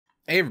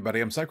Hey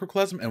everybody, I'm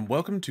Psychroclasm, and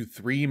welcome to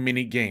 3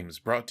 Mini Games,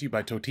 brought to you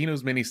by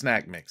Totino's Mini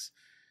Snack Mix.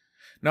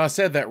 No, I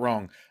said that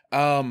wrong.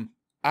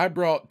 I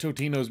brought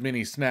Totino's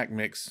Mini Snack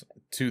Mix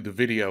to the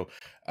video.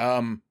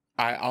 I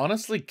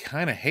honestly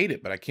kind of hate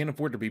it, but I can't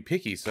afford to be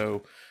picky,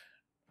 so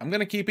I'm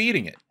gonna keep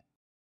eating it.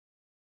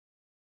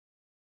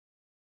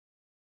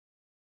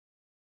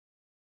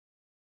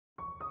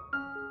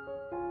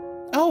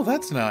 Oh,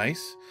 that's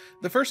nice.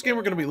 The first game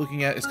we're gonna be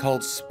looking at is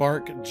called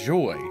Spark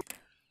Joy.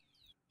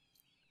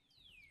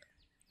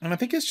 And I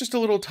think it's just a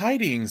little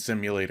tidying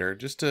simulator,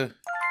 just to...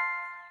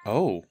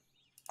 Oh.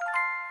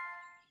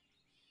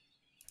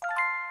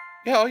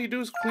 Yeah, all you do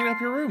is clean up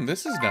your room.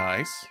 This is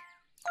nice.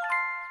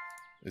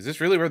 Is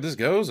this really where this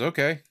goes?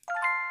 Okay.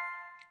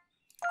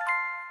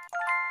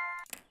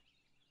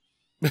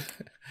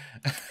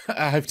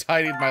 I've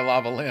tidied my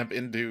lava lamp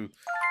into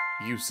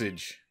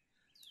usage.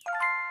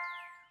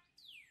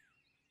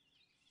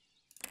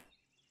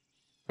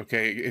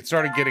 Okay, it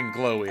started getting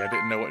glowy. I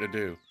didn't know what to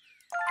do.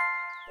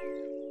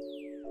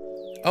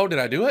 Oh, did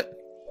I do it?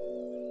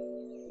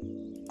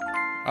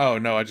 Oh,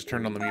 no, I just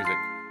turned on the music.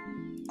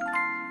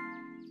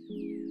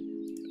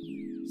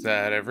 Is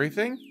that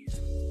everything?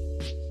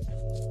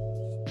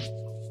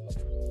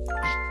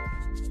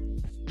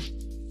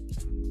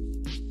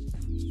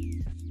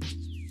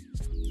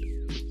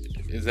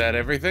 Is that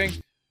everything?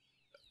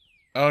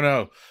 Oh,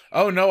 no.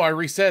 Oh, no, I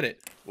reset it.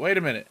 Wait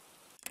a minute.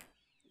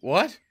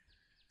 What?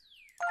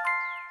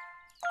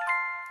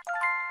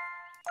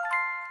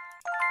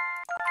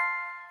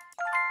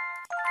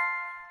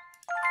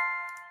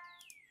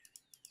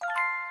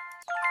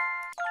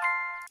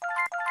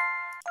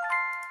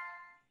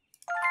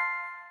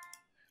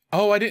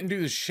 Oh, I didn't do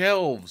the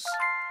shelves.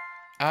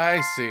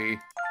 I see.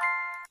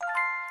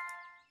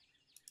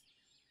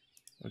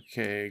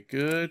 Okay,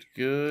 good.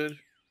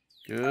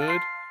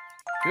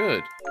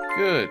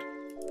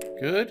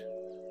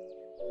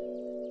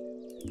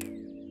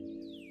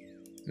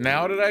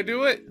 Now did I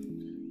do it?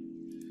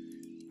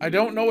 I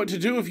don't know what to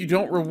do if you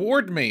don't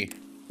reward me.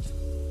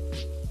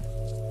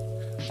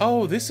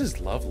 Oh, this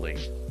is lovely.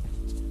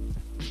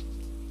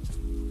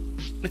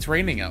 It's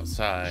raining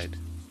outside.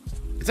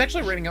 It's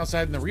actually raining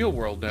outside in the real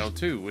world now,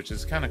 too, which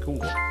is kind of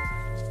cool.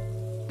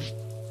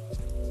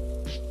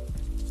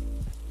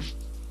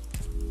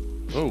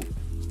 Oh.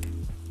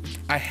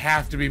 I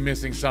have to be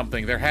missing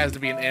something. There has to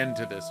be an end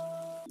to this.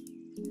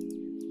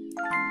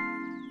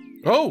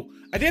 Oh!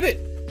 I did it!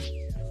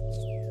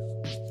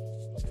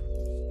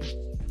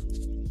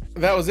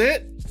 That was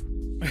it?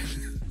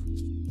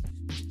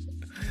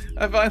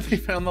 I finally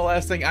found the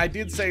last thing. I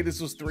did say this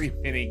was 3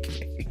 mini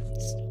games.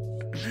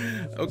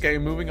 Okay,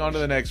 moving on to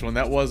the next one.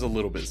 That was a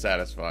little bit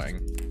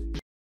satisfying.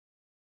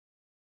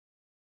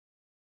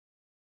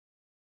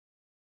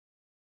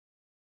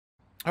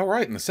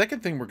 Alright, and the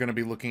second thing we're going to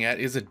be looking at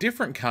is a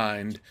different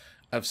kind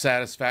of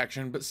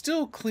satisfaction, but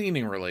still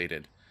cleaning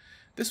related.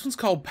 This one's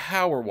called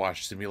Power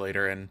Wash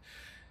Simulator, and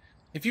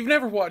if you've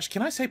never watched,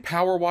 can I say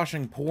power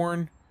washing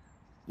porn?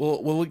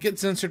 Will it get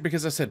censored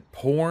because I said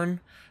porn?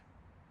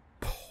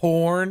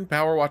 Porn?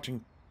 Power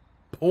watching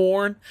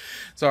porn?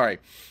 Sorry.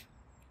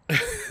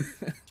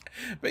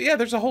 But yeah,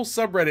 there's a whole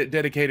subreddit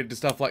dedicated to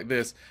stuff like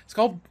this. It's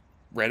called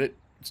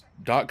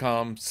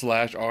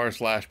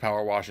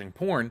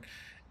reddit.com/r/powerwashingporn.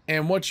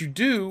 And what you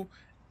do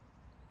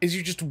is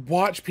you just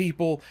watch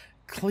people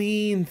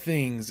clean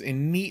things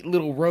in neat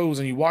little rows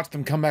and you watch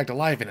them come back to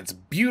life, and it's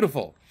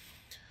beautiful.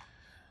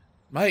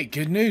 Mate,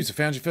 good news. I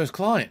found your first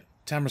client.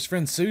 Tamara's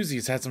friend Susie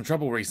has had some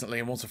trouble recently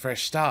and wants a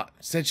fresh start.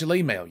 Said she'll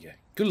email you.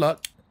 Good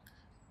luck.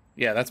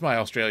 Yeah, that's my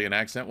Australian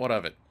accent. What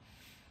of it?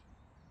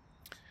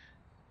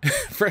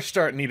 Fresh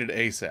start needed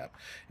ASAP.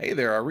 Hey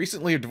there, I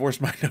recently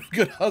divorced my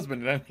no-good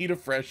husband and I need a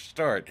fresh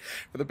start.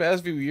 For the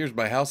past few years,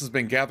 my house has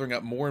been gathering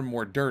up more and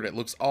more dirt. It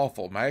looks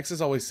awful. My ex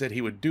has always said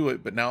he would do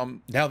it, but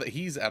now that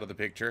he's out of the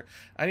picture,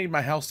 I need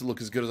my house to look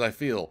as good as I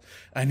feel.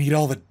 I need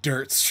all the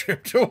dirt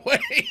stripped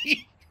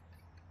away.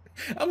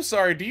 I'm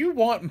sorry, do you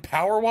want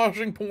power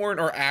washing porn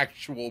or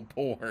actual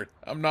porn?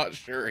 I'm not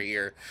sure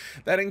here.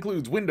 That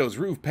includes windows,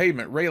 roof,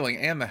 pavement, railing,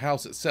 and the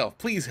house itself.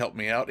 Please help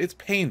me out. It's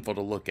painful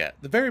to look at.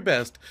 The very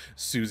best,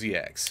 Susie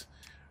X.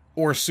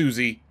 Or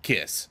Susie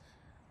Kiss.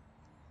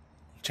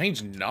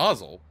 Change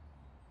nozzle?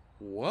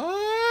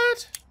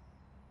 What?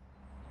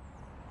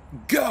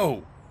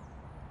 Go!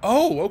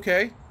 Oh,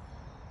 okay.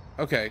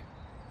 Okay.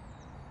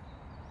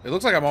 It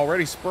looks like I'm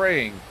already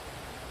spraying.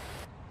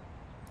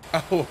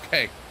 Oh,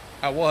 okay.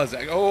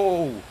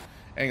 Oh,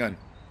 hang on.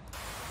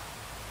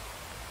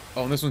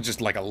 Oh, and this one's just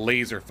like a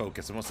laser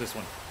focus. And what's this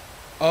one?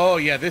 Oh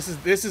yeah, this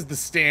is the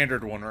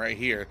standard one right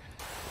here.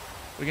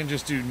 We can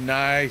just do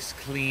nice,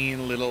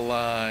 clean little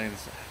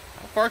lines.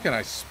 How far can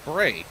I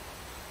spray?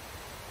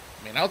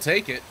 I mean, I'll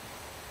take it.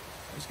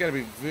 I just gotta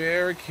be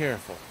very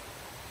careful.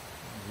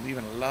 I'm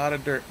leaving a lot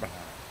of dirt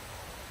behind.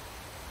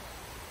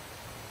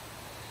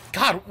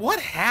 God, what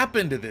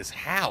happened to this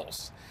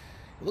house?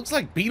 It looks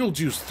like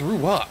Beetlejuice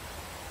threw up.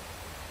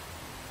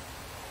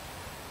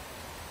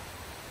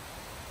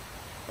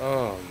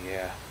 Oh,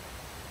 yeah.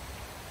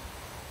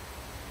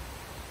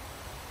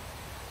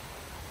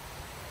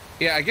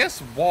 Yeah, I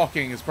guess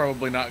walking is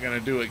probably not going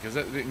to do it because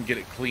that didn't get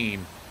it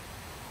clean.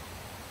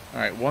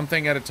 Alright, one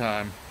thing at a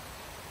time.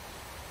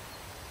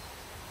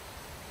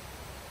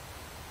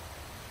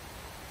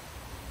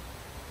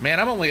 Man,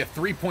 I'm only at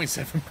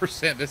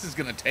 3.7%. This is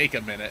going to take a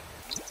minute.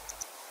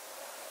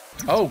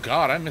 Oh,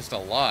 God, I missed a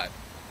lot.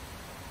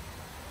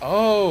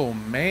 Oh,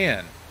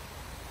 man.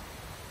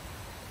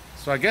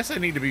 So I guess I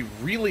need to be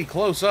really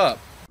close up.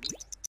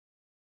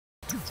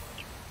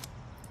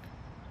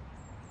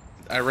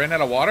 I ran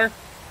out of water?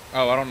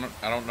 Oh, I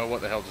don't know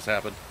what the hell just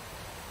happened.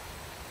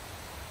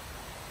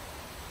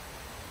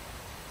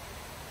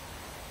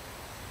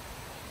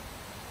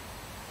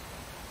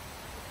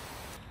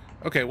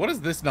 Okay, what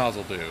does this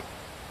nozzle do?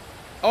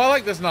 Oh, I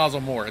like this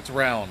nozzle more. It's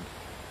round.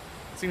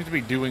 It seems to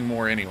be doing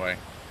more anyway.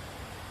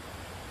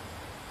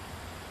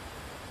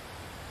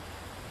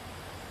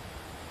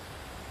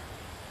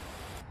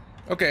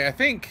 Okay, I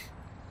think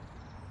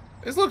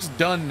this looks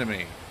done to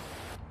me.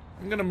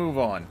 I'm gonna move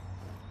on.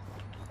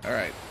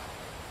 Alright.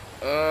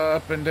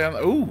 Up and down.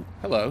 Ooh,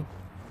 hello.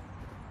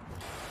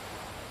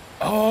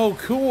 Oh,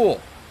 cool.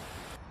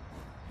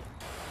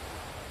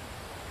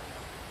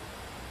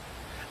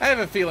 I have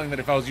a feeling that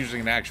if I was using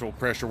an actual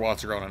pressure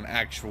washer on an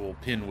actual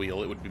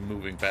pinwheel, it would be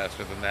moving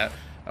faster than that.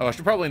 Oh, I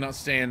should probably not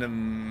stand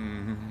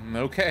in...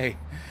 Okay.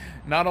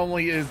 Not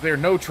only is there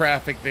no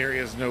traffic, there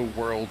is no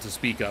world to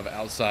speak of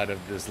outside of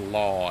this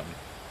lawn.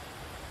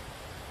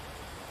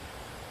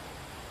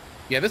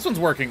 Yeah, this one's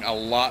working a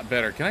lot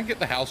better. Can I get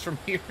the house from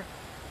here?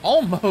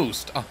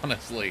 Almost,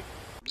 honestly.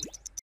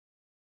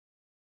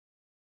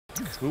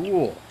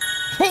 Cool.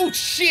 Oh,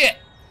 shit!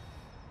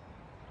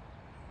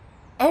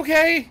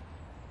 Okay.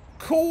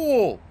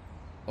 Cool.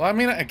 Well, I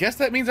mean, I guess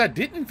that means I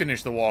didn't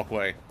finish the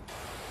walkway.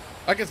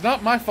 Like, it's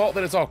not my fault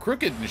that it's all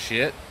crooked and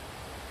shit.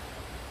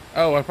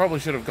 Oh, I probably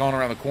should have gone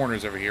around the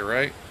corners over here,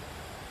 right?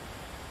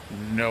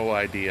 No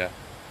idea.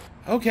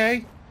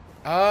 Okay.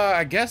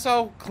 I guess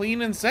I'll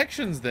clean in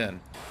sections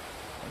then.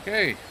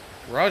 Okay.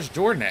 Garage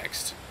door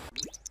next.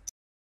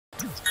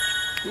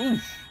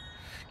 Oof.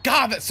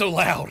 God, that's so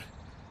loud!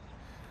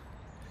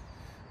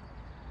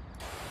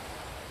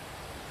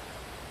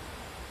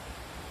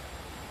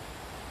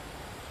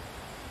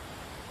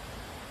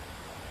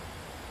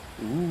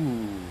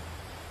 Ooh.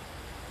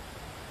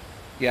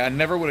 Yeah, I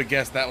never would have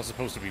guessed that was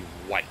supposed to be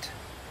white.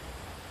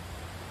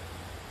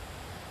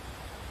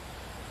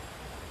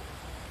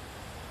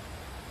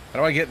 How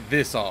do I get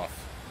this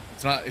off?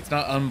 It's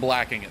not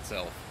unblacking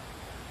itself.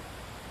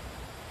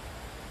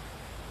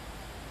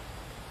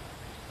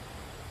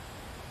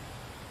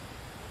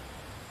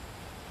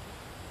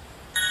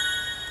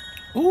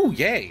 Ooh,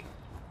 yay.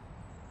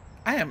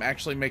 I am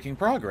actually making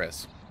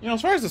progress. You know,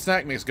 as far as the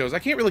snack mix goes, I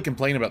can't really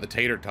complain about the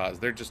tater tots.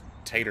 They're just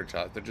tater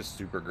tots. They're just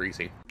super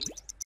greasy.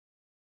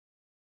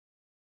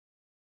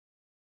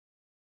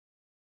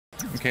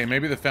 Okay,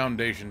 maybe the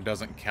foundation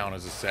doesn't count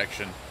as a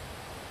section.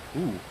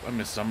 Ooh, I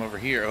missed some over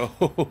here.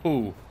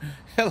 Oh,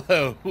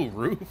 hello,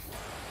 roof.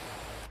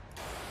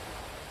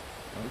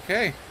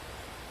 Okay.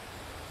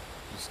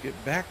 Just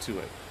get back to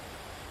it.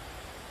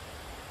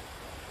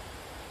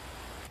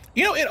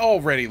 You know, it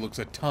already looks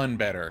a ton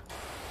better.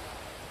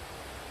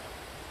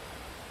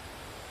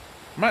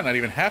 I might not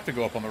even have to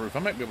go up on the roof. I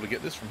might be able to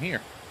get this from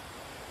here.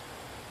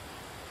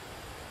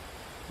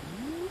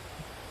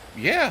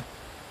 Yeah.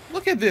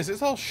 Look at this.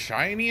 It's all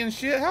shiny and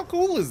shit. How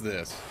cool is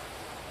this?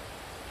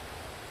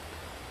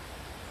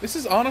 This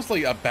is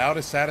honestly about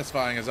as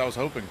satisfying as I was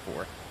hoping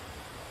for.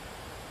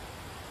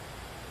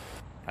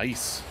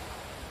 Nice.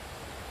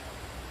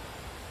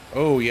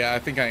 Oh, yeah, I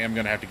think I am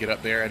going to have to get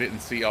up there. I didn't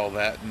see all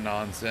that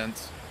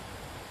nonsense.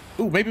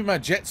 Ooh, maybe my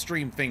jet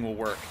stream thing will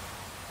work.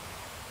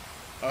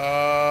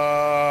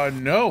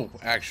 No,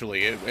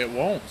 actually, it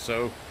won't.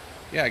 So,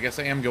 yeah, I guess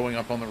I am going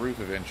up on the roof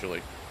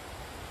eventually.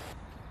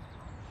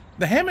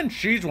 The ham and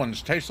cheese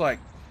ones taste like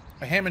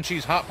a ham and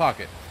cheese Hot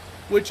Pocket,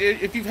 which,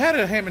 if you've had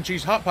a ham and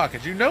cheese Hot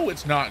Pocket, you know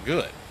it's not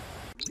good.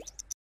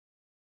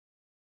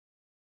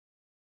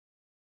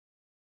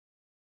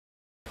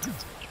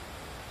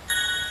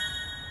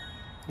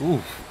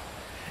 Oof.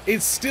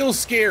 It's still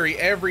scary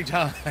every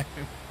time.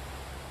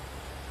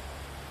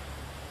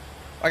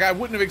 Like, I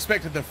wouldn't have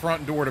expected the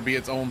front door to be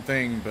its own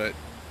thing, but...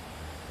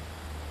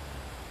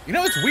 You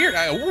know, it's weird.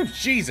 Oh,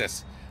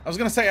 Jesus. I was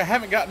going to say, I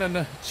haven't gotten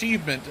an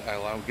achievement.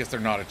 I guess they're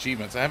not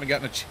achievements. I haven't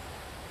gotten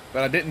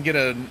but I didn't get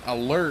an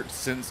alert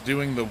since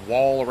doing the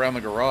wall around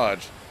the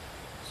garage.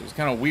 So it's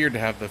kind of weird to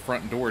have the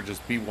front door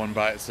just be one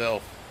by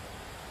itself.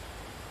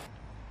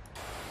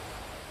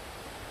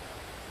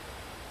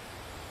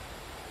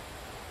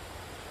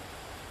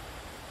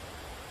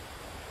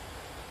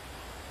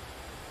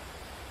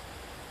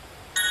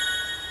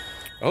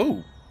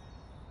 Oh.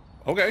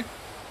 Okay.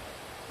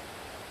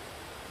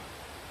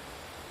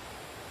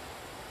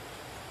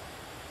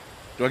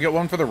 Do I get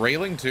one for the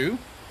railing, too?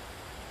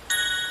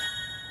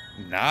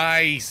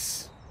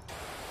 Nice.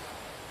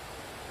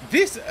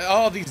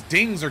 Oh, these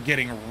dings are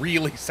getting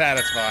really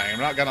satisfying.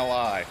 I'm not gonna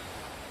lie.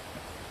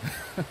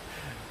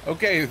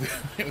 Okay,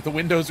 the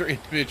windows are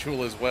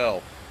individual as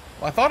well.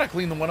 Well, I thought I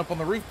cleaned the one up on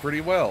the roof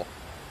pretty well.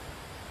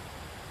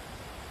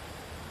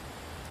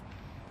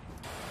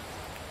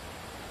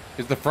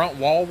 Is the front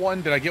wall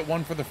one? Did I get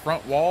one for the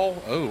front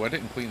wall? Oh, I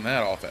didn't clean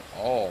that off at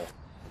all.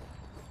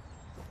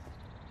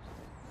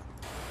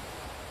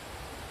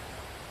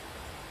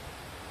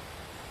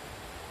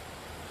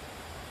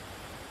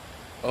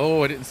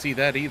 Oh, I didn't see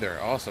that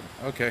either. Awesome.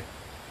 Okay.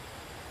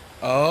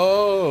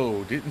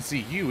 Oh, didn't see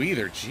you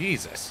either.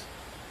 Jesus.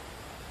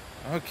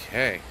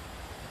 Okay.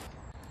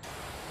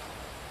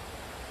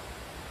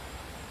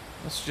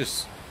 Let's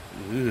just...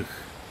 Ugh.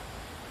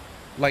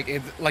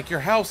 Like your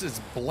house is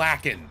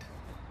blackened.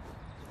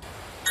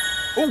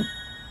 Oh!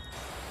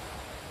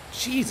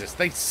 Jesus,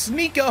 they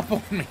sneak up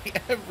on me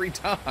every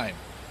time.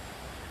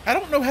 I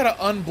don't know how to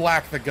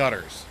unblack the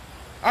gutters.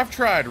 I've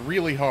tried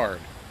really hard.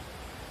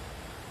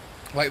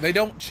 Like, they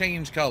don't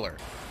change color.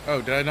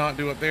 Oh, did I not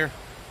do up there?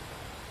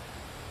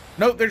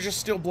 Nope, they're just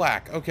still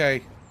black.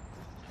 Okay.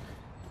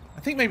 I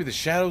think maybe the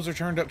shadows are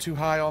turned up too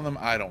high on them.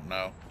 I don't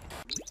know.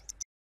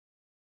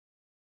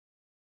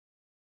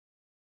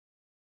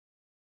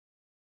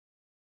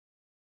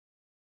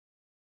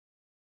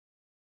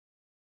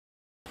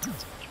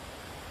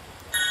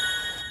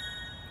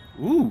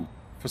 Ooh,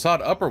 facade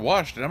upper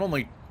washed, and I'm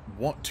only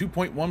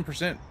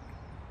 2.1%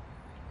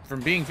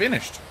 from being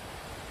finished.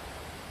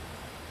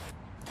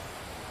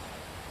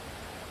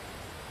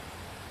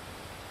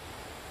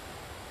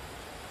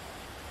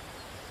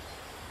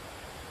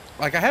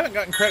 Like, I haven't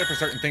gotten credit for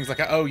certain things. Like,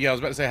 oh yeah, I was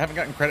about to say, I haven't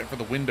gotten credit for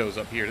the windows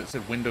up here that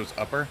said windows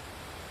upper.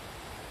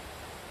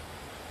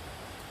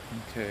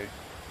 Okay.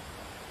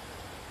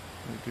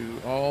 We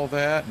do all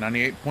that.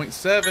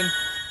 98.7.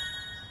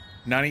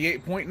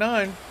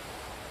 98.9.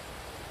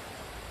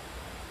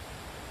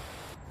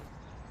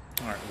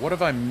 Alright, what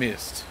have I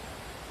missed?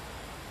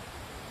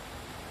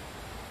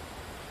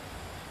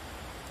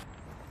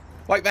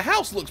 Like, the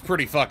house looks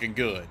pretty fucking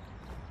good.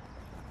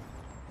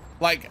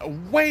 Like,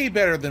 way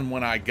better than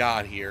when I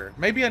got here.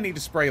 Maybe I need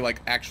to spray, like,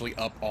 actually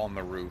up on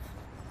the roof.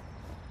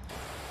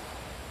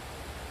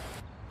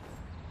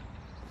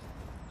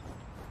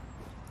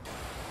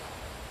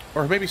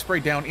 Or maybe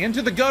spray down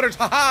into the gutters.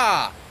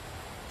 Haha!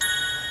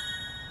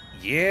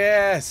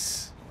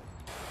 Yes!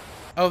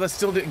 Oh, that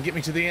still didn't get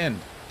me to the end.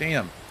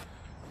 Damn.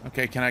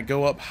 Okay, can I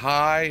go up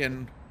high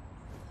and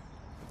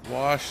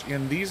wash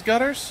in these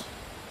gutters?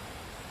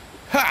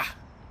 Ha!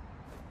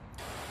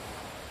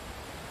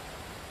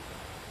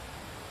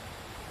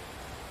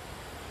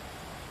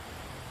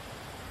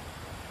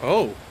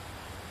 Oh.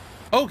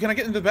 Oh, can I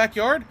get into the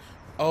backyard?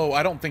 Oh,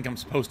 I don't think I'm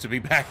supposed to be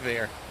back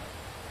there.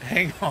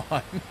 Hang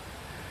on.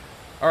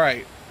 All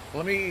right.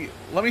 Let me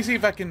see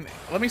if I can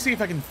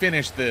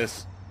finish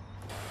this.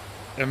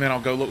 And then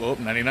I'll go look. Oh,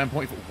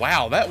 99.4.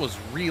 Wow, that was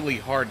really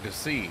hard to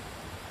see.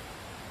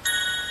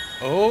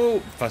 Oh,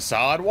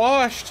 facade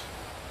washed.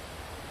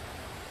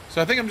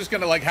 So I think I'm just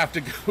gonna like have to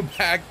go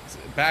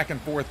back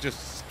and forth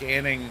just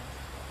scanning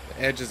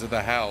the edges of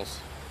the house.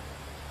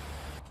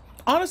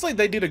 Honestly,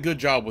 they did a good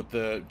job with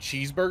the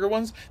cheeseburger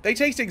ones. They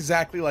taste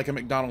exactly like a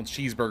McDonald's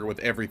cheeseburger with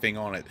everything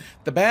on it.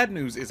 The bad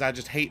news is I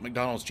just hate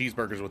McDonald's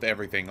cheeseburgers with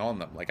everything on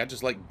them. Like, I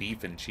just like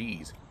beef and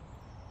cheese.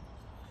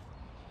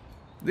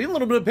 They had a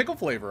little bit of pickle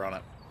flavor on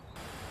it.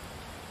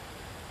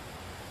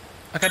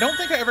 Like, I don't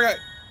think I ever got...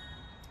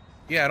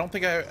 Yeah, I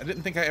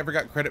didn't think I ever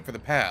got credit for the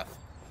path.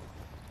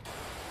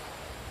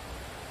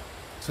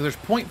 So there's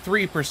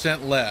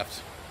 0.3%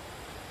 left.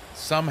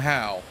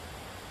 Somehow.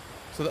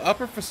 So the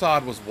upper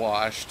facade was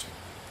washed.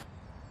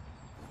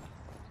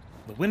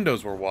 The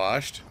windows were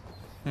washed.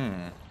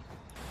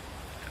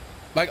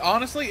 Like,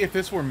 honestly, if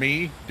this were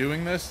me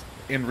doing this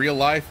in real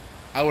life,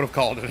 I would have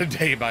called it a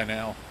day by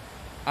now.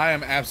 I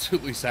am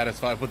absolutely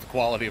satisfied with the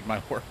quality of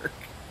my work.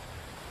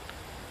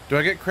 Do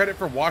I get credit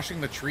for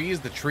washing the trees?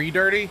 The tree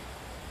dirty?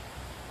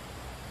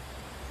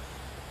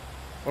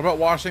 What about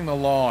washing the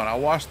lawn? I'll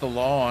wash the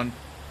lawn.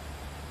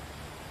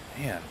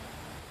 Man.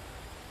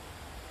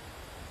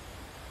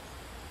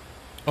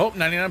 Oh,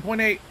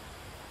 99.8.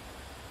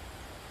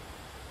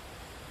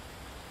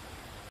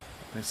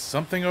 There's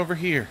something over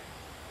here.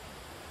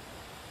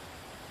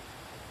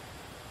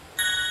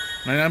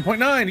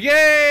 99.9.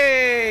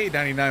 Yay!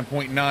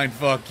 99.9.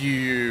 Fuck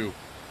you.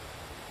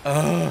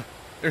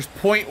 There's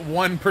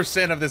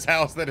 0.1% of this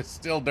house that is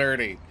still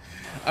dirty.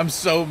 I'm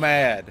so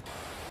mad.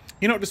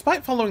 You know,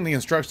 despite following the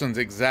instructions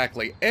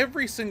exactly,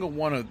 every single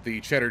one of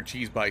the cheddar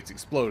cheese bites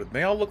exploded.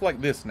 They all look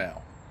like this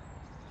now.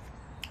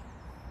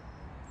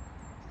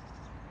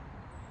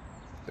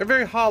 They're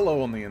very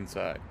hollow on the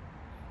inside.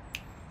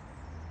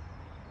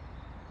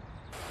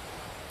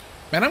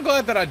 Man, I'm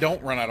glad that I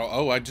don't run out of...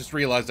 Oh, I just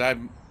realized I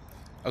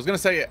was going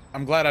to say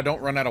I'm glad I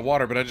don't run out of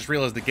water, but I just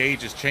realized the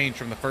gauge has changed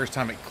from the first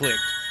time it clicked.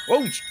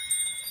 Oh!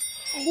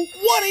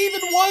 What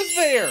even was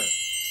there?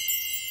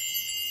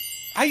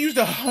 I used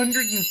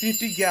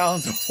 150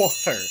 gallons of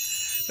water.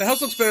 The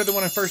house looks better than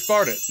when I first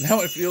bought it. Now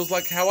it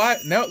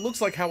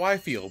looks like how I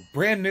feel.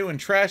 Brand new and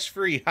trash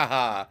free.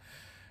 Haha.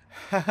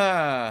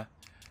 Haha.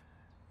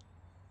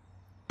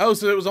 Oh,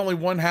 so it was only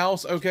one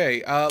house?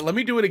 Okay, let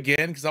me do it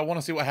again, because I want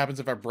to see what happens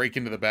if I break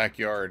into the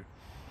backyard.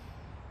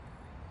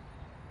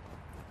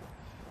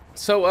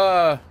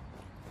 So,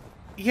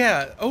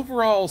 yeah,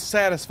 overall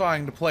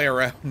satisfying to play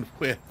around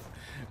with,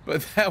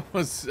 but that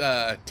was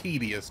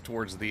tedious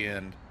towards the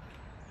end.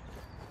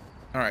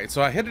 Alright,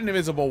 so I hit an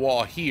invisible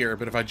wall here,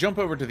 but if I jump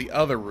over to the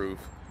other roof,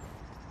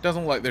 it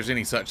doesn't look like there's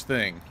any such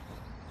thing.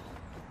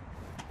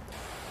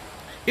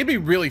 It'd be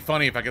really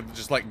funny if I could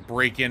just, like,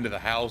 break into the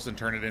house and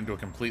turn it into a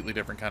completely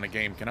different kind of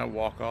game. Can I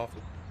walk off?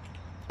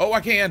 Oh,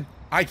 I can!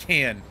 I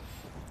can!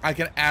 I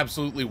can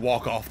absolutely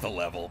walk off the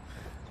level.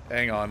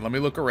 Hang on, let me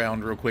look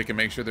around real quick and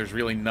make sure there's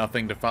really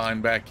nothing to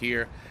find back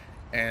here.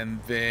 And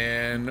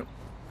then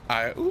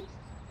Oop.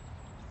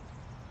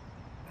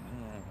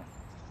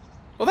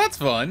 Well, that's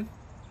fun.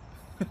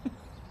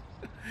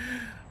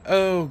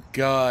 Oh,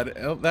 God.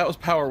 Oh, that was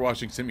Power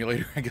Washing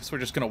Simulator. I guess we're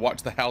just going to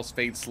watch the house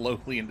fade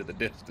slowly into the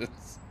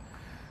distance.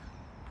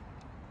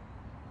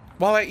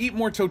 While I eat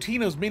more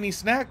Totino's mini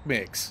snack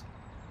mix.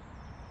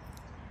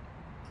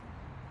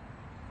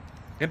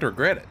 And to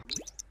regret it.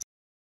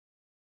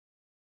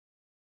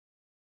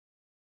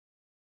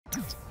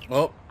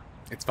 Well,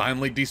 it's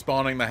finally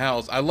despawning the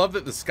house. I love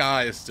that the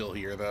sky is still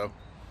here, though.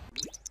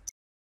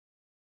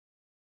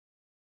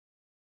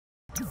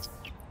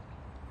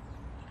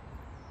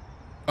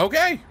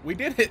 Okay, we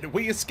did it.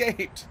 We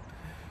escaped.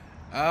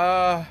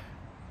 Alright,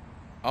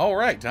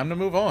 time to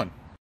move on.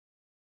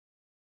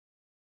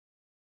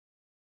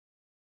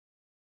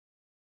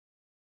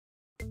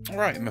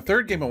 Alright, and the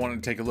third game I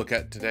wanted to take a look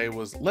at today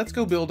was Let's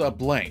Go Build a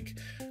Blank.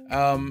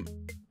 I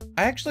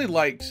actually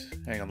liked...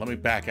 Hang on, let me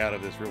back out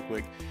of this real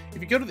quick.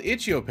 If you go to the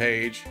itch.io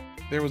page,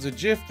 there was a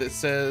GIF that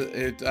says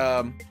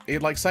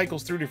it like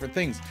cycles through different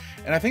things.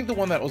 And I think the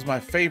one that was my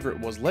favorite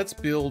was Let's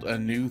Build a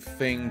New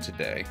Thing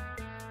Today.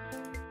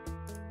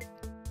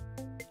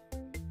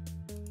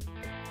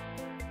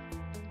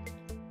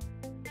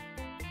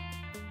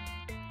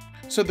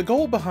 So the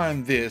goal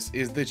behind this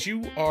is that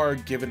you are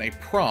given a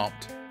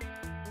prompt,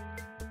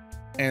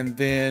 and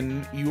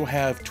then you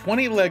have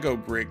 20 Lego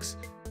bricks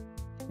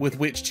with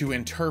which to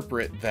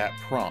interpret that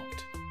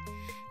prompt.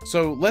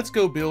 So let's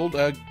go build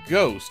a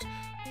ghost.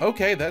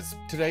 Okay, that's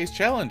today's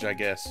challenge, I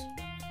guess.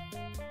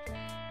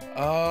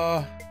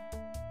 All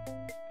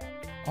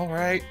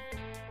right.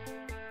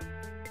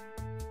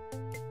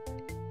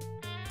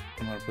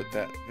 I'm gonna put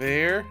that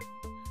there,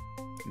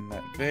 and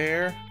that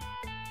there.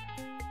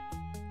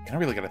 I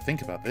really gotta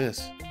think about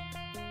this.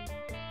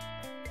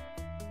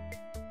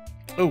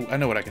 Oh, I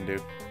know what I can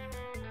do.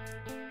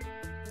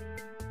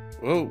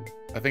 Whoa,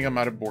 I think I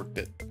might have borked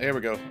it. There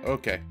we go.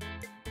 Okay.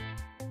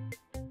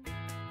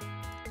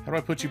 How do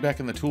I put you back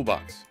in the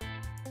toolbox?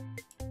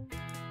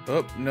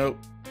 Oh, nope.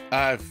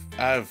 I've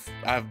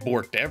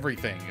borked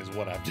everything is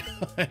what I've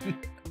done.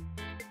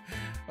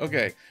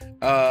 Okay.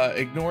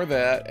 Ignore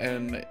that,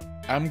 and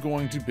I'm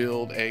going to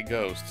build a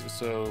ghost.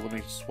 So let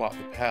me swap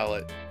the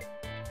palette.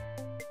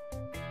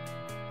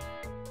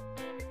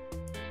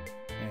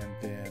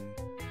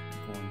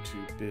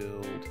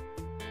 Build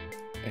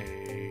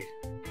a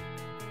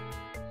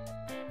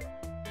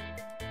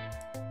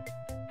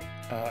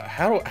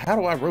how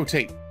do I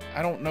rotate?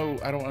 I don't know.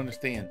 I don't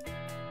understand.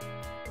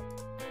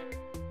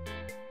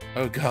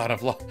 Oh God,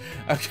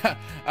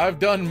 I've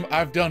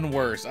done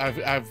worse.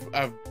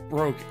 I've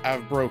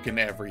broken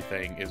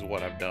everything is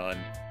what I've done.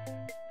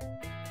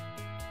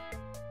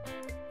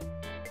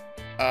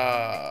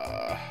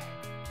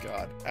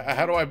 God,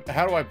 how do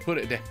I put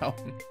it down?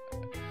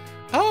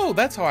 Oh,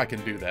 that's how I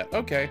can do that.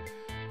 Okay.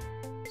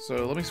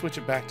 So let me switch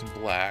it back to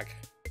black,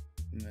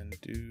 and then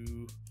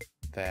do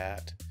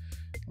that.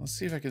 Let's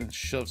see if I can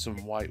shove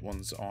some white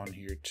ones on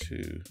here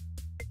too.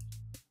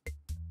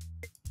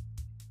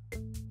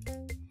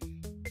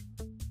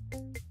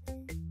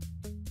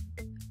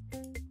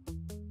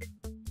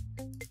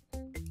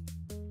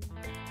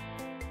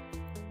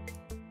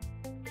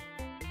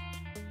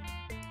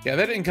 Yeah,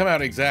 that didn't come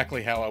out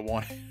exactly how I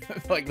wanted.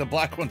 Like, the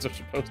black ones are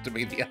supposed to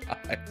be the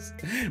eyes.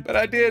 But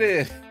I did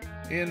it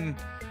in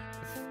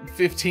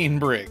 15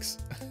 bricks.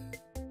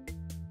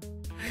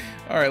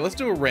 Alright, let's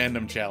do a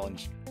random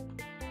challenge.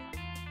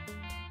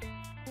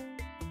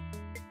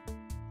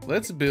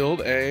 Let's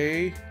build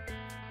a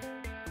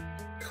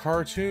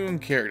cartoon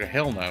character.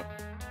 Hell no.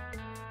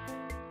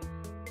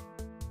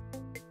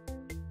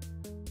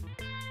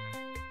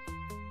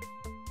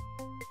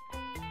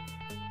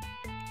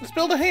 Let's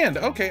build a hand.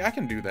 Okay, I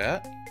can do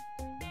that.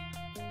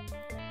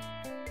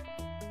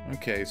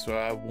 Okay, so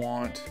I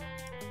want...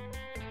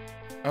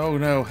 Oh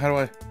no, how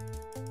do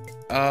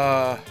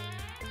I...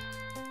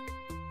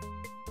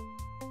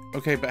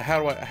 Okay, but how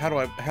do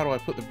I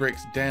put the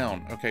bricks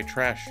down? Okay,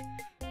 trash.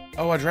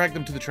 Oh, I dragged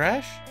them to the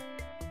trash?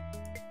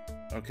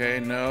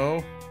 Okay,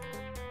 no.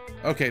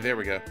 Okay, there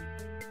we go.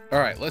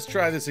 Alright, let's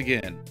try this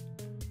again.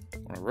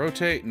 Want to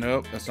rotate?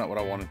 Nope, that's not what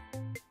I wanted.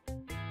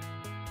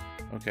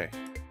 Okay.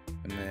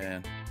 And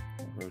then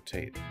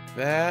rotate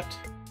that.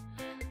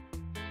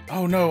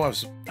 Oh no,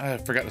 I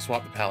forgot to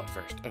swap the palette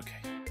first.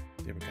 Okay,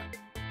 there we go.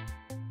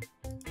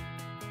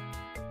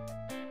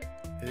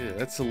 Ew,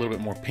 that's a little bit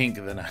more pink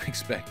than I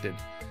expected.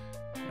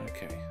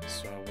 Okay,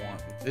 so I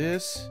want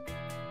this,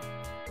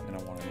 and I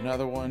want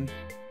another one,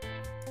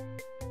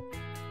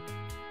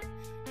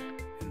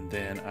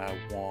 then I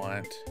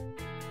want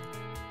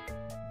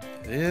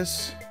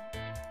this,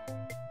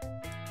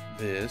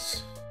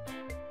 this,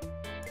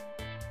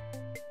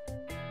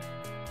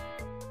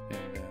 and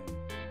then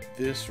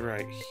this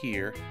right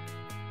here.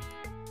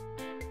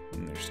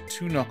 And there's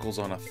 2 knuckles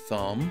on a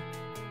thumb.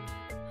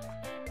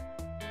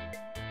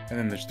 And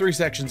then there's 3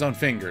 sections on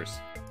fingers.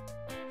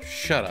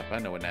 Shut up, I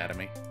know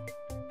anatomy.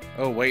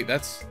 Oh wait,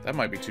 that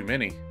might be too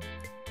many.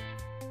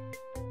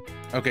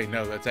 Okay,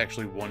 no, that's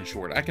actually 1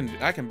 short. I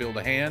can build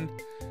a hand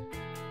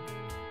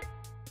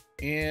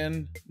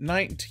in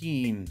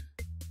 19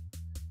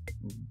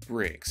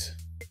 bricks.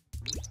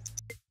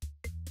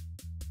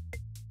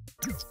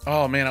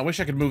 Oh man, I wish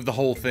I could move the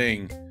whole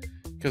thing,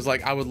 because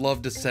like I would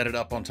love to set it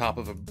up on top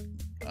of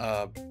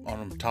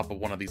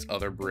one of these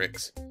other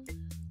bricks.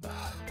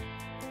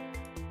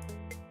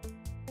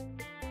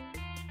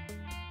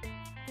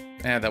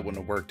 That wouldn't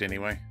have worked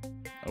anyway.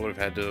 I would have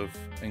had to have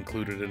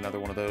included another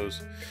one of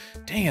those.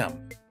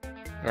 Damn!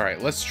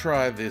 Alright, let's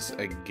try this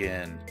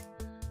again.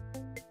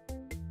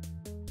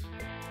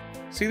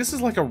 See, this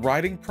is like a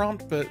writing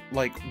prompt, but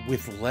like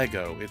with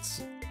Lego.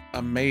 It's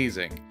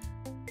amazing.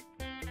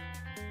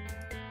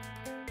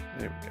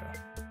 There we go.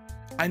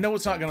 I know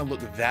it's not going to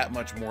look that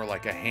much more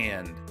like a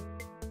hand,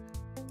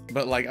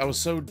 but like I was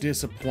so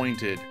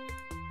disappointed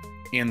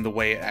in the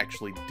way it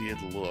actually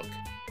did look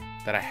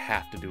that I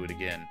have to do it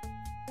again.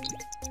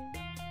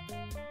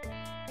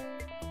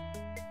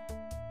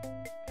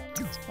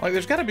 Like,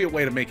 there's got to be a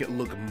way to make it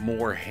look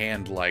more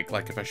hand-like.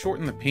 Like, if I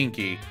shorten the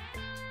pinky,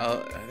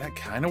 that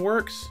kind of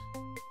works.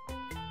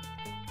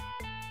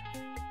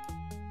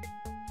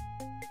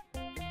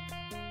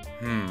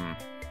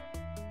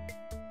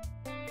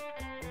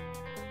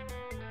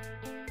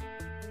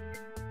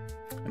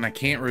 And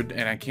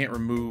I can't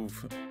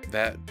remove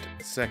that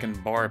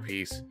second bar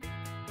piece.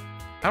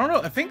 I don't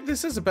know. I think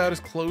this is about as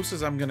close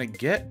as I'm gonna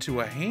get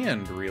to a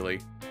hand, really.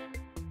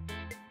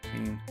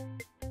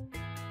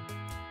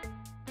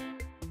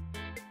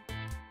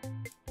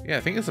 Yeah,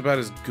 I think it's about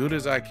as good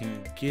as I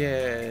can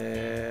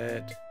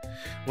get.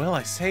 Well,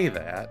 I say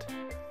that.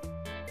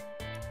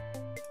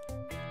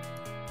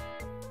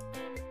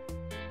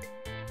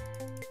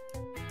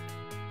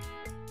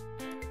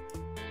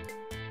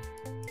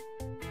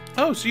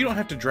 Oh, so you don't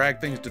have to drag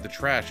things to the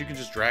trash. You can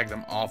just drag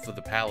them off of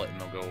the pallet and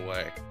they'll go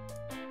away.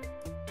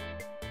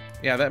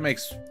 Yeah, that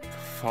makes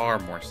far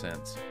more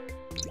sense.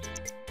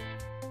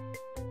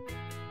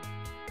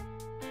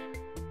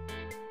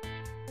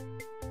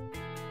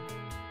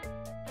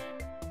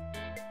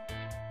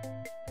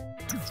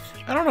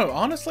 I don't know.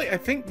 Honestly, I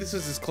think this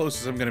is as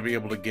close as I'm going to be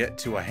able to get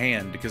to a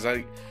hand, because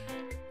I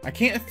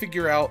can't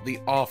figure out the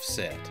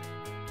offset.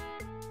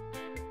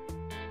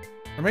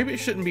 Or maybe it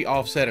shouldn't be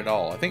offset at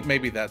all. I think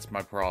maybe that's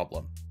my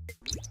problem.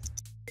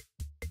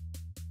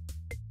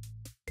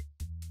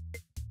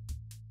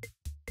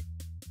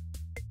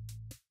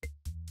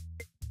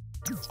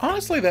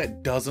 Honestly,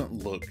 that doesn't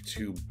look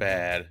too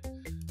bad.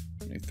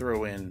 Let me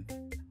throw in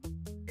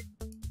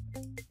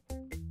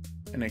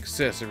an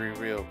accessory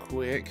real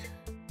quick.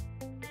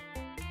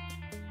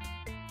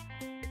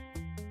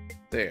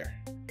 There.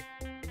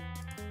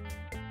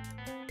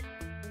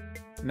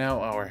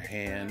 Now our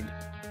hand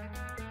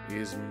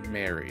is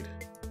married.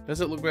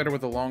 Does it look better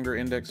with a longer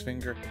index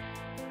finger?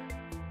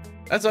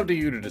 That's up to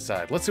you to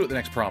decide. Let's see what the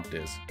next prompt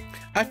is.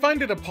 I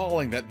find it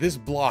appalling that this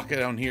block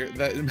down here,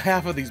 that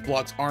half of these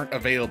blocks aren't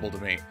available to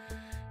me.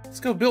 Let's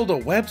go build a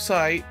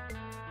website.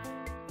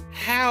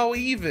 How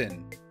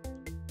even?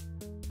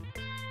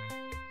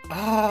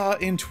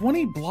 In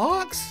 20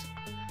 blocks?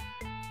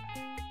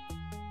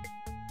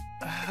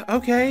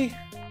 Okay.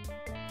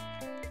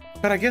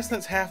 But I guess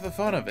that's half the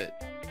fun of it.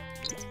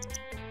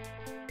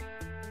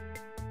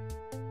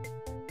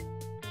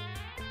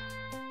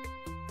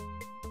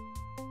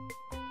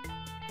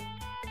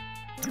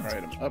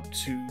 Alright, I'm up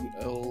to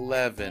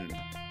 11.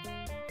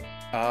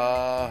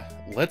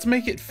 Let's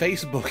make it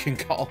Facebook and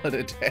call it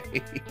a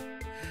day.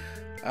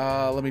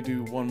 Let me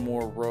do one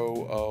more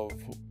row of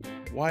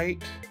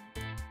white.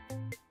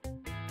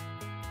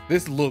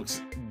 This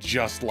looks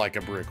just like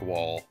a brick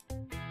wall.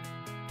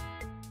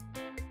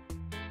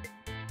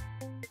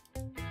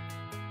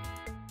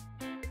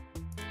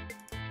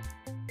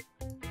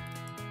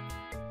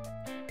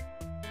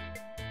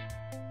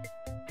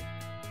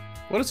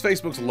 What does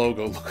Facebook's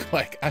logo look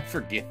like? I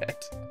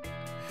forget.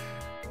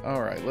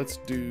 All right, let's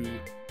just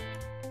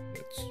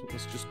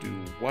do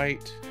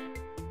white.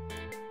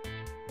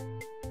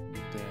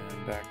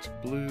 Then back to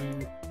blue.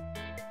 And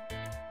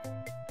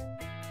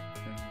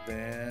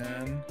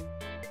then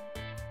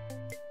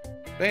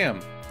bam,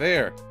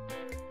 there.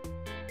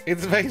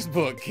 It's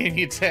Facebook, can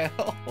you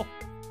tell?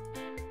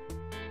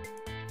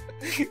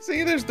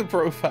 See, there's the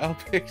profile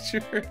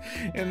picture,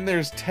 and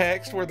there's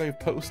text where they've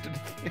posted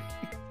things.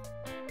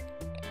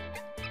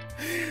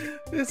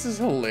 This is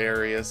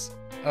hilarious.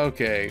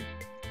 Okay.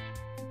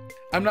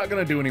 I'm not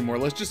gonna do any more.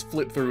 Let's just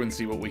flip through and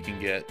see what we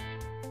can get.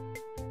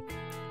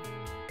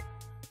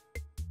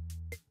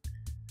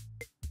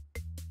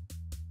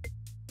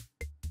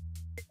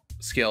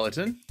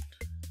 Skeleton.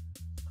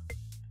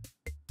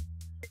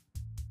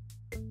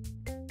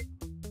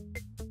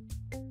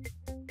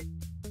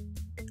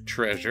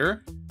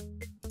 treasure.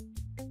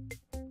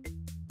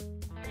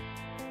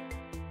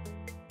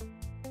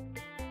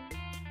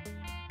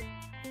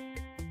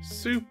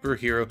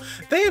 Superhero.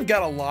 They have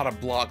got a lot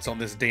of blocks on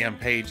this damn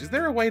page. Is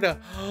there a way to...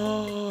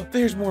 Oh,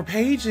 there's more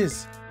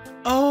pages.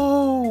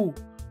 Oh,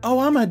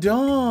 I'm a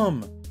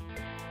dumb.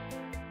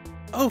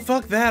 Oh,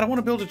 fuck that. I want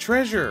to build a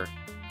treasure.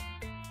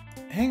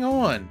 Hang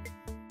on.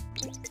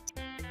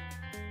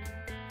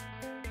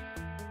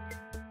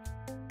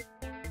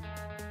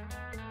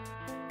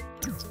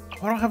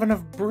 I don't have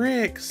enough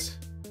bricks.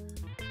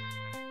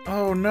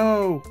 Oh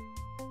no.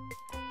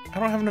 I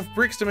don't have enough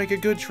bricks to make a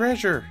good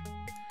treasure.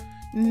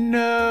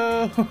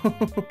 No.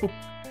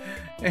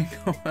 Hang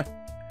on.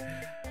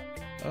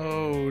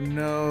 Oh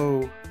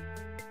no.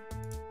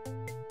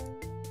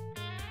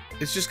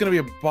 It's just gonna be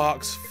a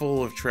box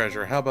full of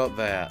treasure. How about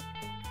that?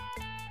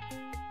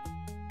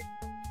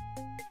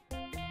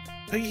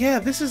 But yeah,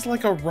 this is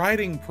like a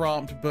writing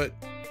prompt, but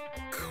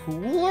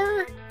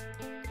cooler?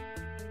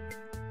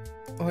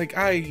 Like,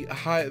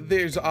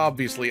 there's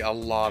obviously a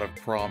lot of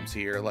prompts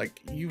here.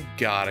 Like, you've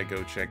gotta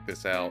go check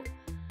this out.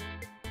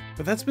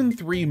 But that's been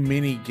 3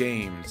 mini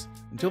games.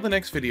 Until the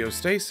next video,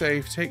 stay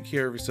safe, take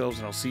care of yourselves,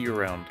 and I'll see you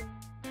around.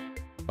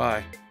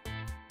 Bye.